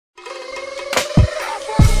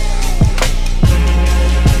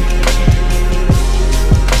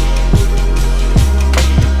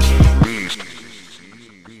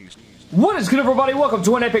good, everybody? Welcome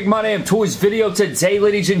to an Epic My Damn Toys video. Today,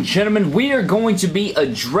 ladies and gentlemen, we are going to be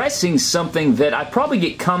addressing something that I probably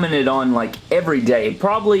get commented on like every day.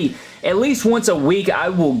 Probably at least once a week, I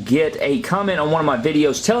will get a comment on one of my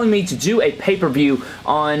videos telling me to do a pay-per-view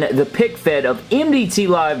on the pick fed of MDT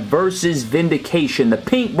Live versus Vindication. The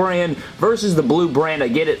pink brand versus the blue brand. I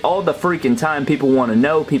get it all the freaking time. People want to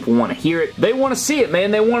know. People want to hear it. They want to see it, man.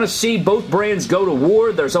 They want to see both brands go to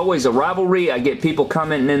war. There's always a rivalry. I get people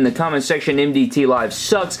commenting in the comment section, MDT Live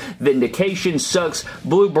sucks. Vindication sucks.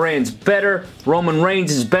 Blue brand's better. Roman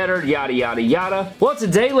Reigns is better. Yada, yada, yada. Well,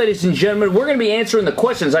 today, ladies and gentlemen, we're going to be answering the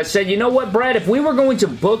questions. I said, you know what, Brad? If we were going to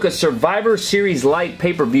book a Survivor Series Light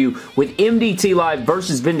pay-per-view with MDT Live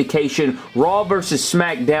versus Vindication, Raw versus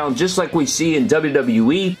SmackDown, just like we see in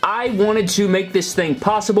WWE, I wanted to make this thing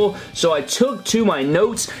possible, so I took to my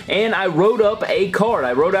notes and I wrote up a card.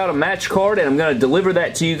 I wrote out a match card, and I'm going to deliver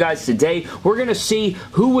that to you guys today. We're going to see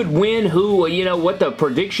who would win, who, you know, what the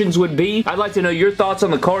predictions would be. I'd like to know your thoughts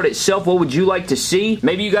on the card itself. What would you like to see?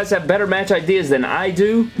 Maybe you guys have better match ideas than I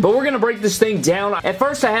do, but we're going to break this thing down. At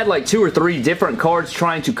first, I had like 2 or 3 different cards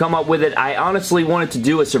trying to come up with it. I honestly wanted to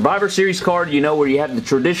do a Survivor Series card, you know, where you have the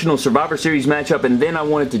traditional Survivor Series matchup, and then I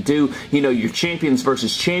wanted to do, you know, your champions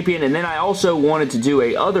versus champion, and then I also wanted to do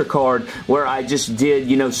a other card where I just did,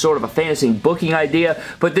 you know, sort of a fantasy booking idea,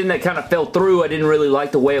 but then that kind of fell through. I didn't really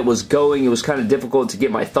like the way it was going. It was kind of difficult to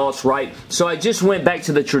get my thoughts right, so I just went back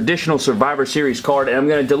to the traditional Survivor Series card, and I'm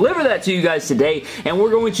going to deliver that to you guys today, and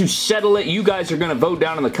we're going to settle it. You guys are going to vote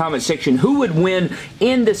down in the comment section who would win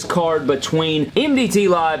in this card between MDT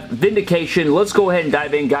Live, Vindication. Let's go ahead and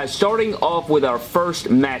dive in, guys, starting off with our first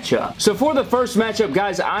matchup. So for the first matchup,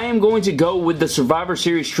 guys, I am going to go with the Survivor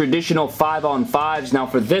Series traditional 5-on-5s. Now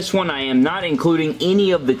for this one, I am not including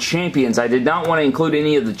any of the champions. I did not want to include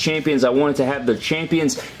any of the champions. I wanted to have the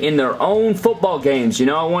champions in their own football games. You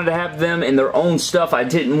know, I wanted to have them in their own stuff. I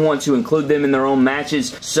didn't want to include them in their own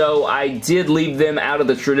matches, so I did leave them out of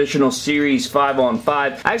the traditional series 5-on-5.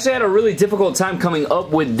 I actually had a really difficult time coming up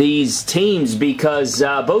with these teams because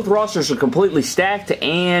both rosters are completely stacked,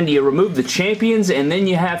 and you remove the champions, and then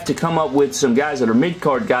you have to come up with some guys that are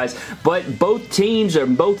mid-card guys, but both teams or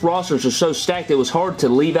both rosters are so stacked it was hard to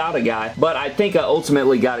leave out a guy, but I think I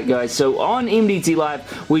ultimately got it, guys. So on MDT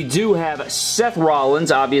Live, we do have Seth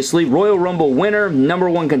Rollins, obviously, Royal Rumble winner,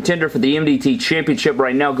 #1 contender for the MDT Championship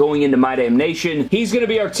right now going into My Damn Nation. He's going to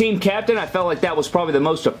be our team captain. I felt like that was probably the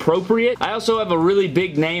most appropriate. I also have a really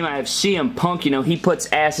big name. I have CM Punk. You know, he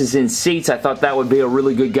puts asses in seats. I thought that would be a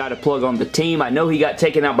really good guy to plug on the team. I know he got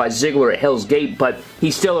taken out by Ziggler at Hell's Gate, but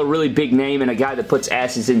he's still a really big name and a guy that puts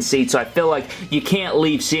asses in seats, so I feel like you can't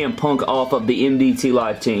leave CM Punk off of the MDT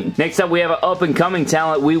Live team. Next up, we have an up-and-coming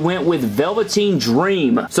talent. We went with Velveteen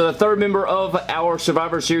Dream. So the third member of our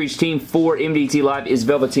Survivor Series team for MDT Live is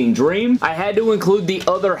Velveteen Dream. I had to include the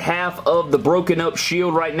other half of the broken up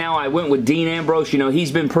Shield right now. I went with Dean Ambrose. You know,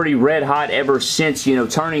 he's been pretty red hot ever since, you know,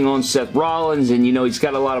 turning on Seth Rollins, and, you know, he's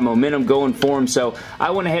got a lot of momentum going for him, so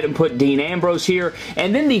I went ahead and put Dean Ambrose here.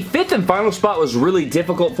 And then the 5th and final spot was really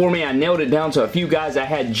difficult for me. I nailed it down to a few guys. I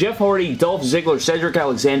had Jeff Hardy, Dolph Ziggler, Cedric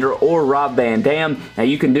Alexander, or Rob Van Dam. Now,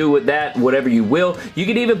 you can do with that whatever you will. You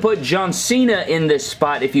could even put John Cena in this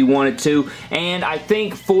spot if you wanted to, and I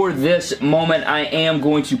think for this moment, I am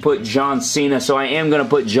going to put John Cena, so I am going to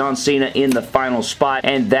put John Cena in the final spot,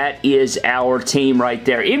 and that is our team right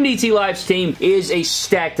there. MDT Live's team is a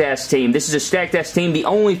stacked-ass team. This is a stacked-ass team. The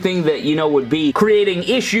only thing that, you know, would be creating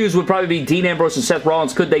issues would probably be Dean Ambrose and Seth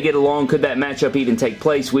Rollins. Could they get along? Could that matchup even take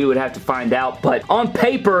place? We would have to find out, but on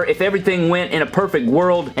paper, if everything went in a perfect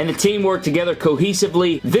world and the team worked together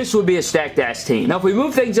cohesively, this would be a stacked-ass team. Now, if we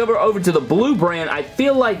move things over to the blue brand, I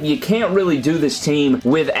feel like you can't really do this team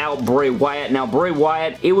without Bray Wyatt. Now, Bray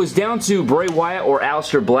Wyatt, it was down to Bray Wyatt or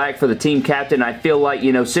Aleister Black for the team captain. I feel like,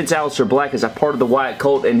 you know, since Aleister Black is a part of the Wyatt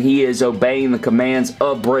cult and he is obeying the commands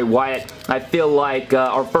of Bray Wyatt, I feel like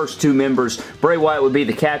our first 2 members, Bray Wyatt would be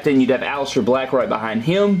the captain. You'd have Aleister Black right behind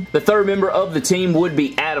him. The 3rd member of the team would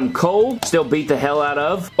be Adam Cole, still beat the hell out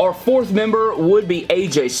of. Our 4th member would be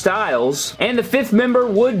AJ Styles, and the 5th member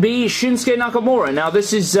would be Shinsuke Nakamura. Now,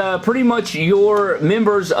 this is pretty much your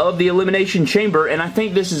members of the Elimination Chamber, and I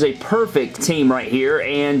think this is a perfect team right here,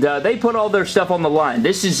 and they put all their stuff on the line.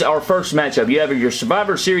 This is our first matchup. You have your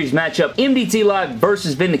Survivor Series matchup, MDT Live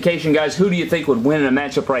versus Vindication, guys. Who do you think would win in a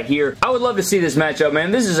matchup right here? I would love to see this matchup,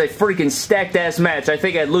 man. This is a freaking stacked-ass match. I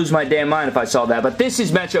think I'd lose my damn mind if I saw that, but this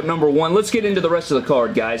is matchup #1. Let's get into the rest rest of the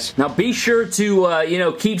card, guys. Now, be sure to, you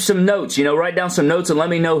know, keep some notes. You know, write down some notes and let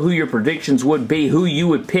me know who your predictions would be, who you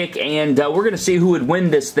would pick, and we're going to see who would win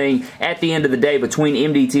this thing at the end of the day between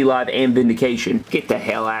MDT Live and Vindication. Get the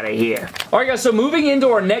hell out of here. Alright, guys, so moving into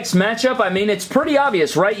our next matchup, I mean, it's pretty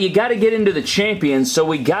obvious, right? You got to get into the champions, so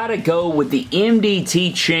we got to go with the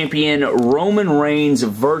MDT champion, Roman Reigns,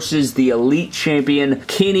 versus the Elite champion,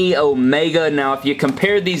 Kenny Omega. Now, if you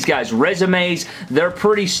compare these guys' resumes, they're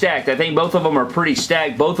pretty stacked. I think both of them are pretty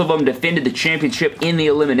stacked. Both of them defended the championship in the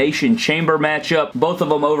Elimination Chamber matchup. Both of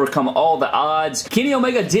them overcome all the odds. Kenny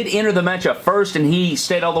Omega did enter the matchup first, and he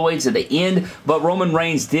stayed all the way to the end, but Roman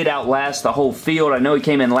Reigns did outlast the whole field. I know he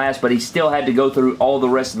came in last, but he still had to go through all the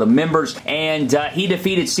rest of the members, and he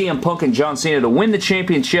defeated CM Punk and John Cena to win the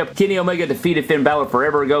championship. Kenny Omega defeated Finn Balor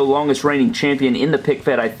forever ago, longest reigning champion in the pick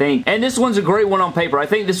fed, I think. And this one's a great one on paper. I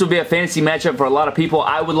think this would be a fantasy matchup for a lot of people.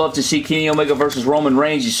 I would love to see Kenny Omega versus Roman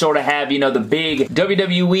Reigns. You sort of have, you know, the big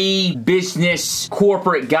WWE business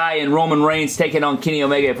corporate guy in Roman Reigns taking on Kenny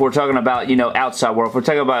Omega if we're talking about, you know, outside world. If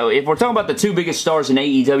we're talking about the two biggest stars in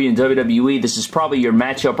AEW and WWE, this is probably your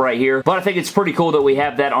matchup right here. But I think it's pretty cool that we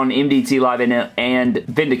have that on MDT Live and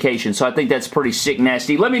Vindication. So I think that's pretty sick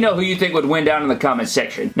nasty. Let me know who you think would win down in the comments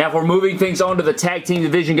section. Now, if we're moving things on to the tag team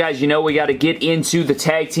division, guys, you know we got to get into the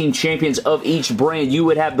tag team champions of each brand. You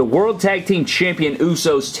would have the World Tag Team Champion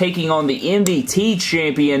Usos taking on the MDT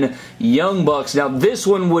Champion Young Bucks. Now, this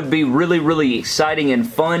one would be really, really exciting and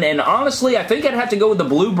fun. And honestly, I think I'd have to go with the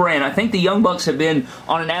blue brand. I think the Young Bucks have been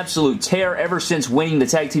on an absolute tear ever since winning the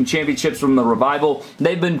tag team championships from the Revival.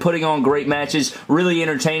 They've been putting on great matches, really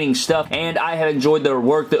entertaining stuff, and I have enjoyed their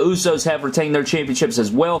work. The Usos have retained their championships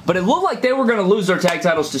as well, but it looked like they were going to lose their tag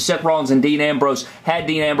titles to Seth Rollins and Dean Ambrose had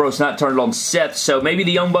Dean Ambrose not turned on Seth, so maybe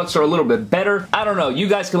the Young Bucks are a little bit better. I don't know. You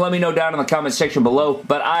guys can let me know down in the comment section below,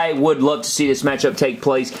 but I would love to see this matchup take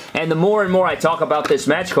place, and the more and more I talk about this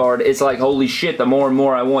match card, it's like, holy shit, the more and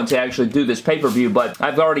more I want to actually do this pay-per-view, but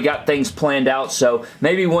I've already got things planned out, so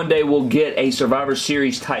maybe one day we'll get a Survivor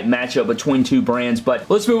Series type matchup between two brands. But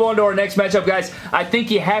let's move on to our next matchup, guys. I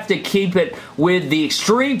think you have to keep it with the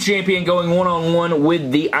Extreme Champion going one-on-one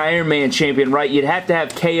with the Iron Man Champion, right? You'd have to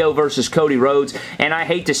have KO versus Cody Rhodes, and I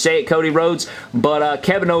hate to say it, Cody Rhodes, but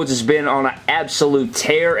Kevin Owens has been on an absolute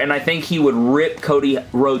tear, and I think he would rip Cody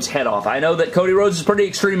Rhodes' head off. I know that Cody Rhodes is pretty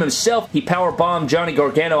extreme himself. He powerbombed Johnny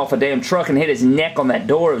Gargano off a damn truck and hit his neck on that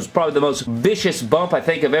door. It was probably the most vicious bump I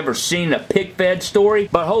think I've ever seen in a pick-fed story,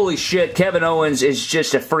 but holy shit, Kevin Owens is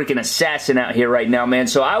just a freaking assassin out here right now, man.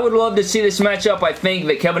 So I would love to see this matchup. I think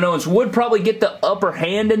that Kevin Owens would probably get the upper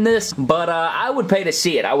hand in this, but I would pay to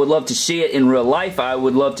see it. I would love to see it in real life. I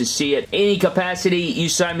would love to see it any capacity. You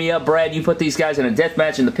sign me up, Brad. You put these guys in a death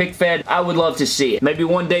match in the pick fed. I would love to see it. Maybe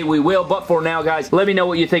one day we will, but for now, guys, let me know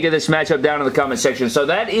what you think of this matchup down in the comment section. So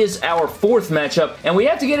that is our fourth matchup, and we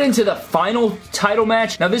have to get into the final title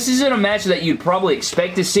match. Now, this isn't a match that you'd probably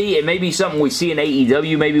expect to see. It may be something we see in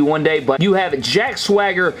AEW maybe one day, but you have Jack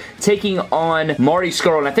Swagger taking on Marty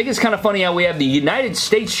Scurll, and I think it's kind of funny how we have the United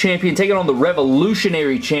States Champion taking on the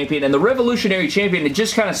Revolutionary Champion, and the Revolutionary Champion, it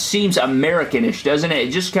just kind of seems Americanish, doesn't it?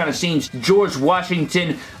 It just kind of seems George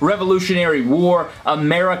Washington, Revolutionary War,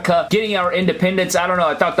 America, getting our independence. I don't know.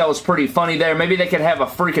 I thought that was pretty funny there. Maybe they could have a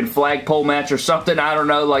freaking flagpole match or something. I don't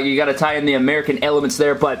know. Like, you got to tie in the American elements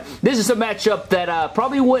there, but this is a matchup that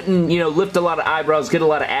probably wouldn't, you know, lift a lot of eyebrows, get a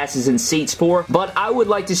lot of asses in seats for, but I would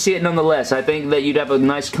like to see it nonetheless. I think that you'd have a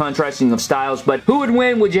nice contrasting of styles, but who would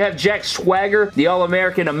win? Would you have Jack Swagger, the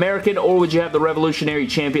All-American American, or would you have the Revolutionary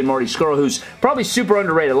Champion Marty Scurll, who's probably super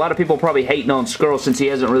underrated? A lot of people probably hating on Scurll since he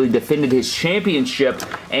hasn't really defended his championship,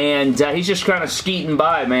 and he's just kind of skeeting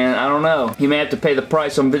by, man. I don't know. He may have to pay the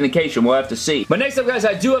price on Vindication. We'll have to see. But next up, guys,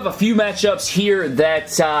 I do have a few matchups here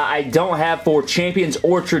that I don't have for champions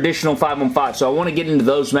or traditional 5-on-5, so I want to get into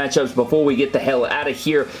those matchups before we get the hell out of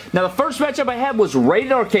here. Now, the first matchup I had was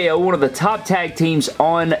Rated RKO, one of the top tag teams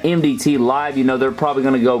on MDT Live. You know, they're probably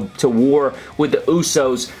going to go to war with the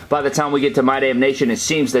Usos by the time we get to My Damn Nation. It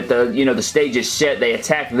seems that the stage is set. They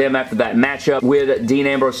attack them after that matchup with Dean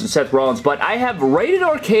Ambrose and Seth Rollins. But I have Rated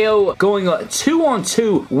RKO going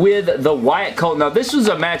 2-on-2 with the Wyatt Cult. Now, this was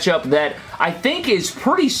a matchup that I think is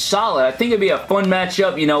pretty solid. I think it'd be a fun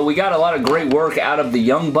matchup. You know, we got a lot of great work out of the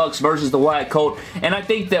Young Bucks versus the Wyatt Cult, and I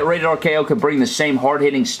think that Rated RKO could bring the same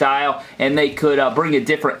hard-hitting style, and they could bring a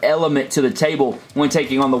different element to the table when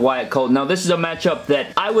taking on the Wyatt Cult. Now, this is a matchup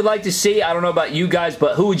that I would like to see. I don't know about you guys,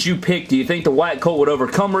 but who would you pick? Do you think the Wyatt Cult would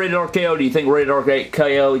overcome Rated RKO? Do you think Rated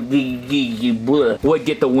RKO would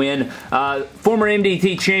get the win? Former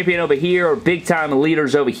MDT champion over here, or big-time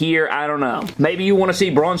leaders over here? I don't know. Maybe you want to see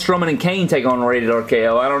Braun Strowman and Kane take on Rated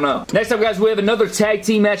RKO. I don't know. Next up, guys, we have another tag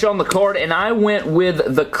team match on the card, and I went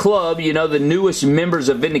with the Club, you know, the newest members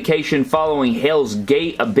of Vindication following Hell's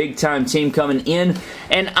Gate, a big-time team coming in,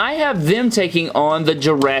 and I have them taking on the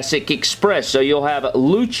Jurassic Express. So you'll have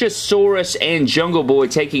Luchasaurus and Jungle Boy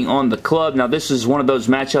taking on the Club. Now, this is one of those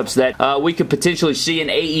matchups that we could potentially see in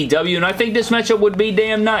AEW, and I think this matchup would be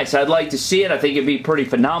damn nice. I'd like to see it. I think it'd be pretty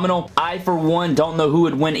phenomenal. I, for one, don't know who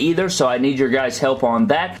would win either, so I need your guys' help on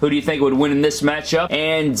that. Who do you think would win in this matchup?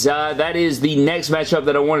 And that is the next matchup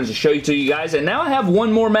that I wanted to show you to you guys. And now I have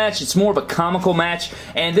one more match. It's more of a comical match,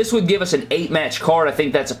 and this would give us an 8-match card. I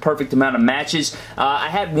think that's a perfect amount of matches. I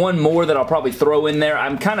had one more that I'll probably throw in there.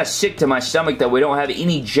 I'm kind of sick to my stomach that we don't have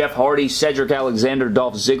any Jeff Hardy, Cedric Alexander,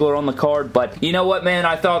 Dolph Ziggler on the card, but you know what, man?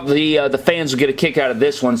 I thought the fans would get a kick out of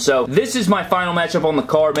this one, so this is my final matchup on the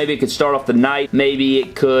card. Maybe it could start off the night. Maybe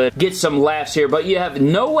it could get some laughs here, but you have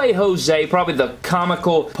No Way Jose, probably the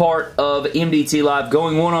comical part of MDT Live,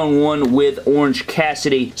 going one-on-one with Orange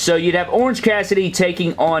Cassidy. So you'd have Orange Cassidy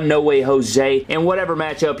taking on No Way Jose in whatever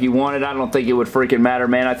matchup you wanted. I don't think it would freaking matter,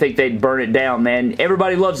 man. I think they'd burn it down, man.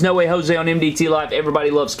 Everybody loves No Way Jose on MDT Live.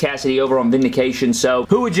 Everybody loves Cassidy over on Vindication, so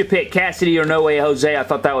who would you pick, Cassidy or No Way Jose? I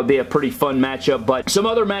thought that would be a pretty fun matchup, but some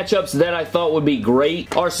other matchups that I thought would be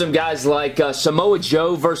great are some guys like Samoa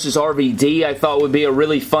Joe versus RVD. I thought would be a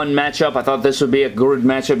really fun matchup. I thought this would be a good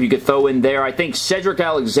matchup you could throw in there. I think Cedric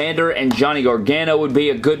Alexander and Johnny Gargano would be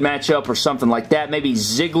a good matchup or something like that. Maybe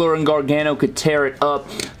Ziggler and Gargano could tear it up.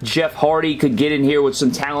 Jeff Hardy could get in here with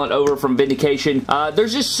some talent over from Vindication.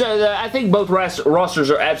 There's just, I think both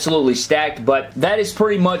rosters are absolutely stacked, but that is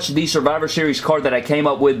pretty much the Survivor Series card that I came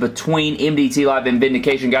up with between MDT Live and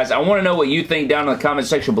Vindication, guys. I want to know what you think down in the comment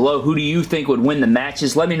section below. Who do you think would win the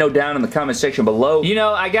matches? Let me know down in the comment section below. You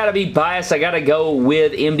know, I gotta be biased. I gotta go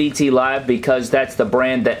with MDT Live because that's the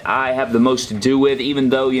brand that I have the most to do with, even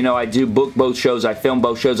though, you know, I do book both shows, I film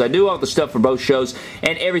both shows, I do all the stuff for both shows,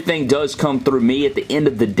 and everything does come through me at the end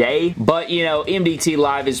of the day. But, you know, MDT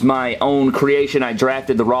Live is my own creation. I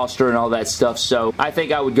drafted the roster and all that stuff, so I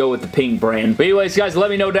think I would go with the pink brand. But anyways, guys, let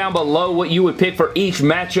me know down below what you would pick for each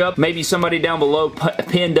matchup. Maybe somebody down below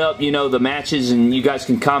pinned up, you know, the matches, and you guys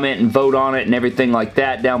can comment and vote on it and everything like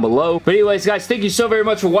that down below. But anyways, guys, thank you so very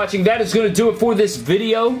much for watching. That is going to do it for this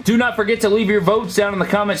video. Do not forget to leave your votes down in the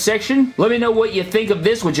comment section. Let me know what you think of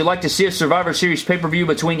this. Would you like to see a Survivor Series pay-per-view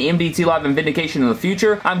between MDT Live and Vindication in the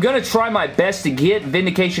future? I'm going to try my best to get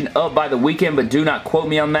Vindication up by the weekend, but do not quote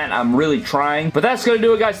me on that. I'm really trying. But that's going to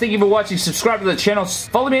do it, guys. Thank you for watching. Subscribe to the channel.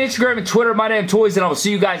 Follow me on Instagram and Twitter, My Damn Toys, and I will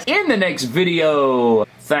see you guys in the next video.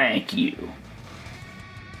 Thank you.